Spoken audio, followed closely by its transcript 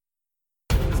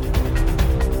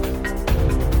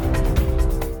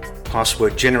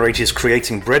password generators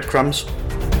creating breadcrumbs,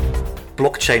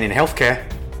 blockchain in healthcare,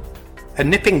 and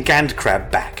nipping Gand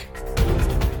crab back.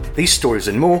 These stories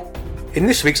and more in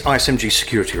this week's ISMG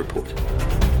Security Report.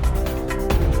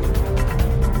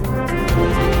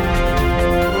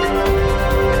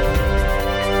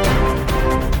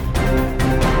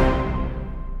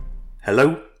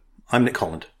 Hello, I'm Nick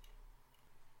Holland.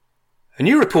 A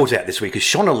new report out this week has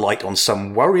shone a light on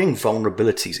some worrying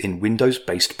vulnerabilities in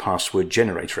Windows-based password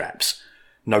generator apps,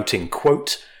 noting,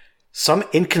 quote, some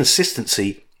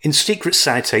inconsistency in secret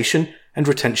sanitation and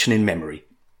retention in memory.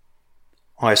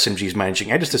 ISMG's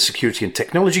Managing Editor Security and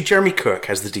Technology, Jeremy Kirk,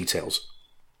 has the details.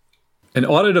 An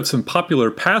audit of some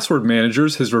popular password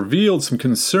managers has revealed some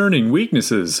concerning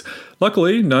weaknesses.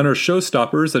 Luckily, none are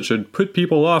showstoppers that should put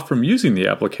people off from using the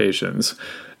applications.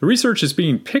 The research is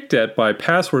being picked at by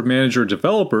password manager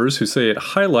developers who say it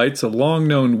highlights a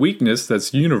long-known weakness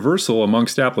that's universal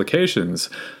amongst applications.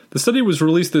 The study was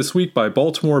released this week by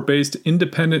Baltimore-based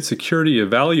independent security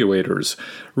evaluators.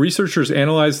 Researchers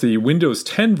analyzed the Windows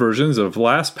 10 versions of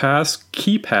LastPass,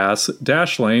 KeePass,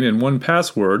 Dashlane, and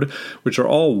 1Password, which are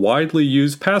all widely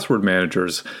used password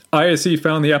managers. ISE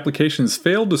found the applications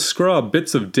failed to scrub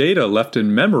bits of data left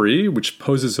in memory, which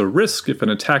poses a risk if an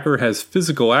attacker has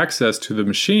physical access to the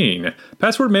machine.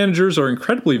 Password managers are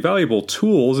incredibly valuable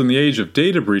tools in the age of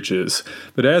data breaches,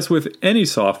 but as with any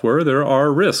software, there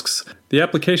are risks. The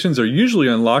applications are usually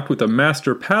unlocked with a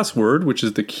master password, which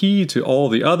is the key to all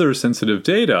the other sensitive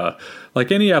data.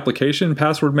 Like any application,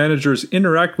 password managers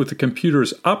interact with the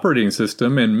computer's operating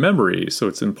system and memory, so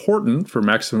it's important for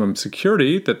maximum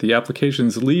security that the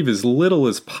applications leave as little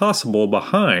as possible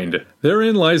behind.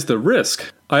 Therein lies the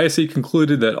risk. ISE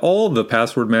concluded that all of the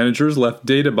password managers left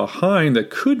data behind that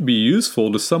could be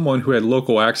useful to someone who had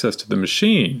local access to the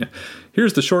machine.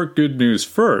 Here's the short good news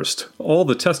first. All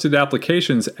the tested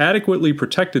applications adequately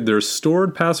protected their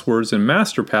stored passwords and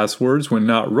master passwords when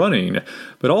not running,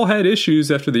 but all had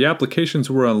issues after the applications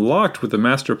were unlocked with the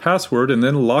master password and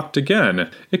then locked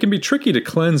again. It can be tricky to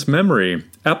cleanse memory.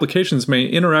 Applications may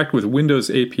interact with Windows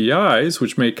APIs,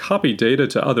 which may copy data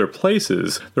to other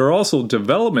places. There are also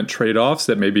development trade-offs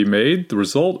that may be made, the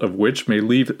result of which may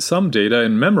leave some data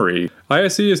in memory.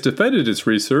 ISE has defended its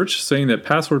research, saying that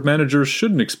password managers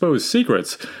shouldn't expose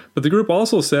secrets, but the group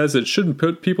also says it shouldn't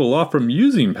put people off from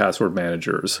using password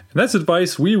managers. And that's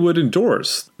advice we would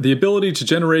endorse. The ability to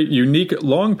generate unique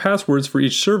long passwords for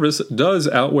each service does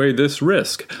outweigh this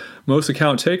risk. Most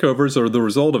account takeovers are the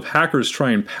result of hackers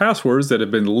trying passwords that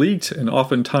have been leaked and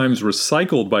oftentimes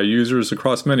recycled by users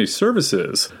across many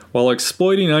services. While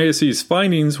exploiting ISE's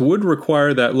findings would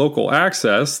require that local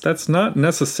access, that's not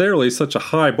necessarily such a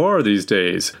high bar these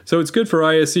days. So it's good for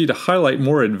ISE to highlight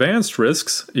more advanced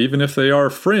risks, even if they are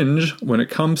fringe, when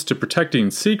it comes to protecting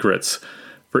secrets.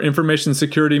 For Information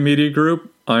Security Media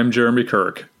Group, I'm Jeremy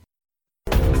Kirk.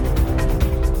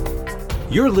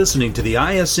 You're listening to the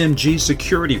ISMG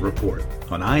Security Report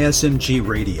on ISMG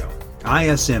Radio.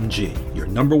 ISMG, your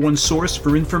number one source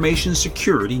for information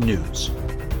security news.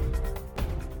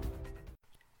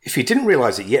 If you didn't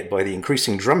realise it yet by the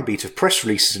increasing drumbeat of press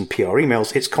releases and PR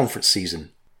emails, it's conference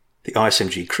season. The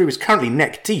ISMG crew is currently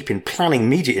neck deep in planning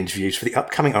media interviews for the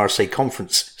upcoming RSA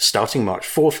conference starting March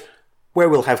 4th, where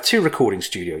we'll have 2 recording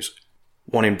studios,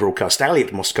 one in Broadcast Alley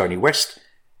at Moscone West,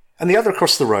 and the other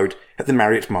across the road at the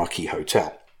Marriott Marquis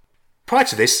Hotel. Prior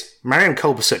to this, Marion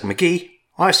Kolbasuk-McGee,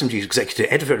 ISMG's Executive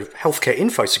Editor of Healthcare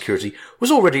Info Security, was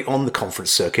already on the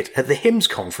conference circuit at the HIMSS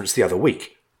conference the other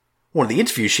week. One of the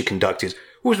interviews she conducted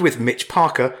was with Mitch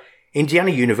Parker,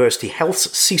 Indiana University Health's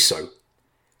CISO.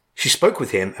 She spoke with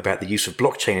him about the use of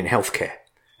blockchain in healthcare,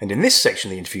 and in this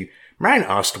section of the interview, Marion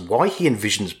asked why he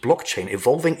envisions blockchain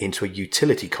evolving into a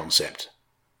utility concept.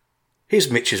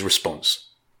 Here's Mitch's response.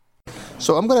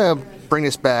 So I'm going to bring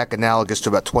this back analogous to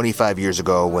about 25 years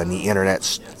ago when the internet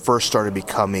first started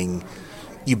becoming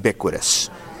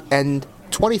ubiquitous. And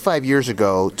 25 years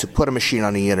ago, to put a machine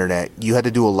on the internet, you had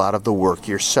to do a lot of the work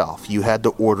yourself. You had to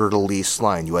order the lease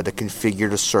line, you had to configure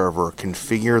the server,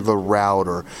 configure the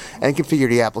router, and configure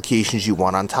the applications you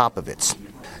want on top of it.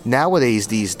 Nowadays,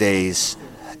 these days,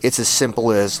 it's as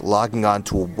simple as logging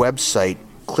onto a website,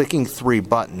 clicking 3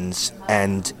 buttons,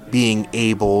 and being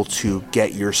able to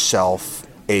get yourself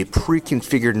a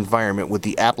pre-configured environment with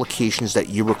the applications that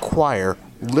you require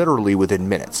literally within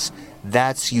minutes.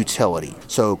 That's utility.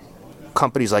 So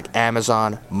companies like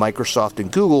Amazon, Microsoft,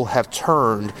 and Google have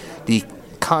turned the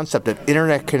concept of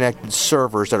internet-connected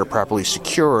servers that are properly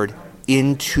secured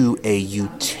into a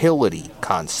utility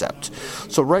concept.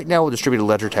 So right now with distributed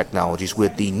ledger technologies,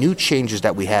 with the new changes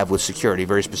that we have with security,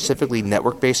 very specifically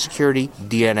network-based security,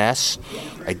 DNS,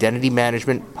 identity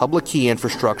management, public key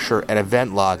infrastructure, and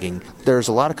event logging, there's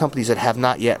a lot of companies that have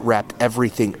not yet wrapped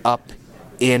everything up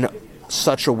in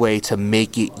such a way to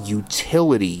make it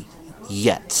utility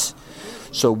yet.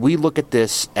 So we look at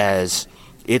this as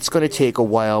it's going to take a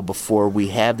while before we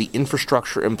have the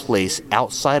infrastructure in place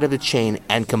outside of the chain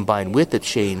and combined with the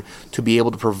chain to be able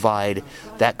to provide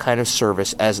that kind of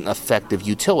service as an effective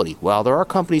utility. While there are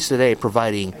companies today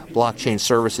providing blockchain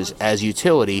services as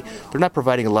utility, they're not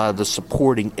providing a lot of the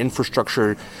supporting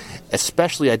infrastructure,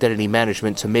 especially identity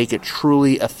management, to make it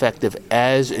truly effective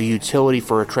as a utility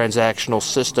for a transactional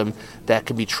system that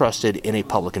can be trusted in a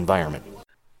public environment.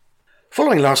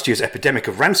 Following last year's epidemic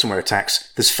of ransomware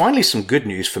attacks, there's finally some good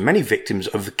news for many victims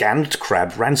of the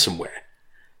GandCrab ransomware.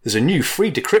 There's a new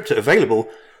free decryptor available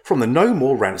from the No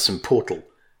More Ransom portal.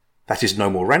 That is No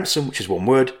More Ransom, which is one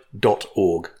word,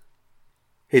 .org.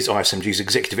 Here's ISMG's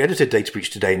executive editor, Data Breach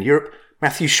Today in Europe,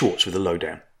 Matthew Schwartz with the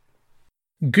lowdown.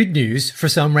 Good news for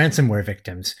some ransomware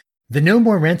victims. The No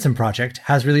More Ransom project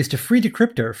has released a free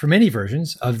decryptor for many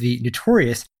versions of the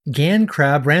notorious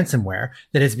GandCrab ransomware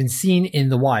that has been seen in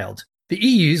the wild. The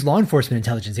EU's law enforcement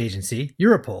intelligence agency,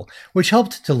 Europol, which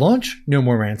helped to launch No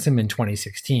More Ransom in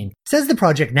 2016, says the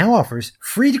project now offers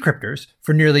free decryptors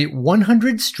for nearly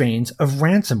 100 strains of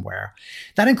ransomware.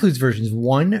 That includes versions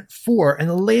 1, 4, and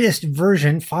the latest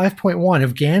version 5.1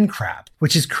 of GandCrab,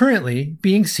 which is currently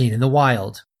being seen in the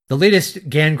wild. The latest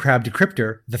GandCrab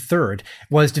decryptor, the third,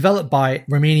 was developed by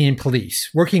Romanian police,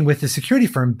 working with the security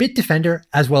firm Bitdefender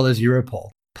as well as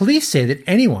Europol. Police say that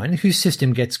anyone whose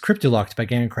system gets cryptolocked by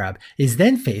GandCrab is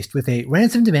then faced with a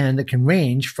ransom demand that can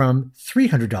range from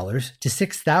 $300 to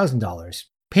 $6,000.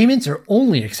 Payments are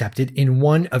only accepted in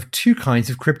one of two kinds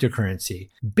of cryptocurrency,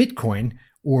 Bitcoin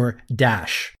or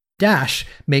Dash. Dash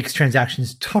makes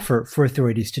transactions tougher for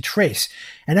authorities to trace,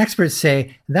 and experts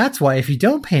say that's why if you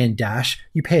don't pay in Dash,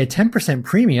 you pay a 10%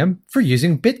 premium for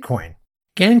using Bitcoin.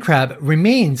 GandCrab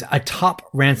remains a top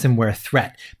ransomware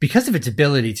threat because of its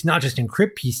ability to not just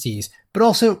encrypt PCs, but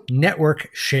also network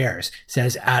shares,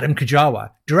 says Adam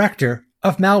Kujawa, director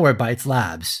of Malwarebytes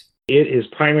Labs. It has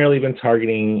primarily been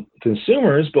targeting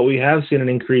consumers, but we have seen an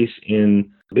increase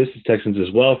in business detections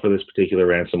as well for this particular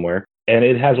ransomware. And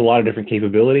it has a lot of different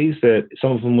capabilities that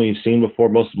some of them we've seen before,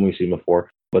 most of them we've seen before,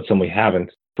 but some we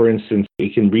haven't. For instance,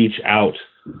 it can reach out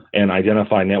and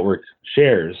identify network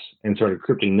shares and start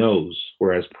encrypting those,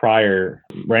 whereas prior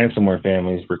ransomware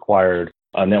families required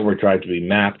a network drive to be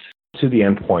mapped to the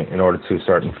endpoint in order to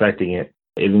start infecting it.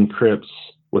 It encrypts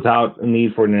without a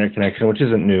need for an internet connection, which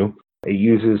isn't new. It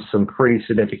uses some pretty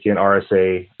significant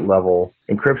RSA level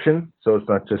encryption, so it's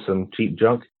not just some cheap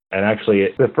junk. And actually,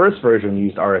 the first version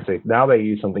used RSA. Now they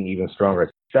use something even stronger.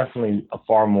 It's definitely a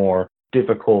far more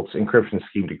difficult encryption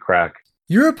scheme to crack.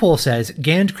 Europol says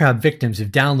GandCrab victims have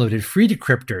downloaded free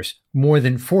decryptors more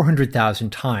than 400,000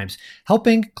 times,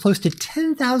 helping close to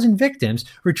 10,000 victims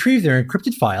retrieve their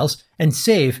encrypted files and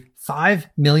save $5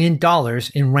 million in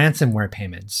ransomware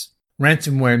payments.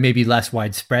 Ransomware may be less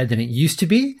widespread than it used to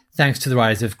be, thanks to the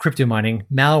rise of crypto mining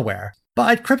malware.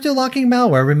 But crypto-locking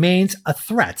malware remains a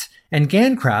threat, and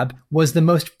GandCrab was the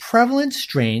most prevalent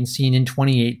strain seen in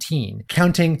 2018,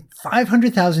 counting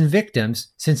 500,000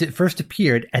 victims since it first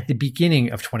appeared at the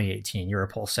beginning of 2018,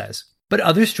 Europol says. But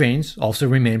other strains also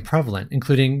remain prevalent,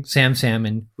 including SamSam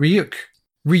and Ryuk.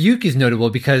 Ryuk is notable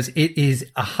because it is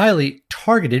a highly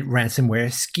targeted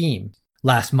ransomware scheme.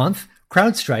 Last month,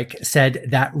 CrowdStrike said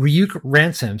that Ryuk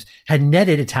ransoms had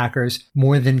netted attackers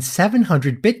more than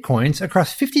 700 bitcoins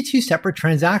across 52 separate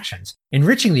transactions,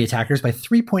 enriching the attackers by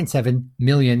 $3.7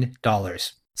 million.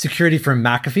 Security firm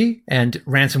McAfee and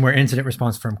ransomware incident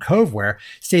response firm Coveware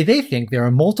say they think there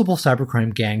are multiple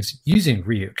cybercrime gangs using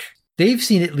Ryuk. They've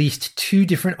seen at least two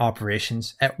different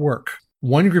operations at work.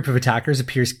 One group of attackers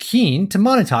appears keen to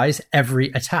monetize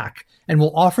every attack and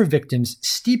will offer victims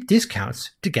steep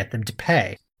discounts to get them to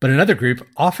pay. But another group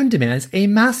often demands a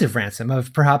massive ransom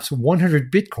of perhaps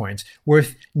 100 bitcoins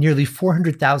worth nearly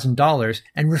 $400,000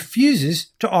 and refuses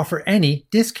to offer any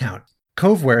discount.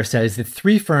 Coveware says that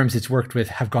 3 firms it's worked with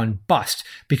have gone bust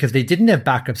because they didn't have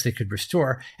backups they could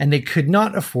restore and they could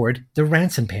not afford the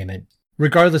ransom payment.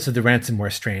 Regardless of the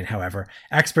ransomware strain, however,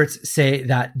 experts say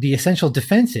that the essential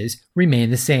defenses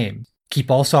remain the same. Keep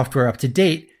all software up to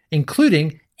date,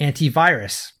 including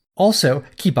antivirus. Also,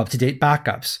 keep up-to-date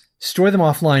backups. Store them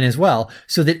offline as well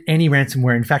so that any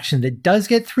ransomware infection that does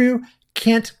get through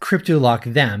can't crypto-lock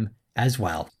them as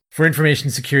well. For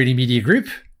Information Security Media Group,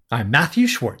 I'm Matthew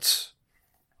Schwartz.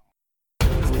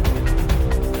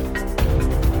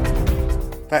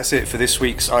 That's it for this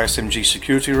week's ISMG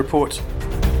Security Report.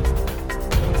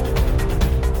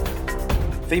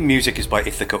 Theme music is by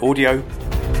Ithaca Audio.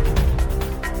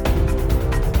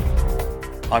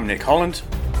 I'm Nick Holland.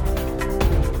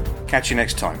 Catch you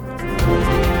next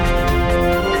time.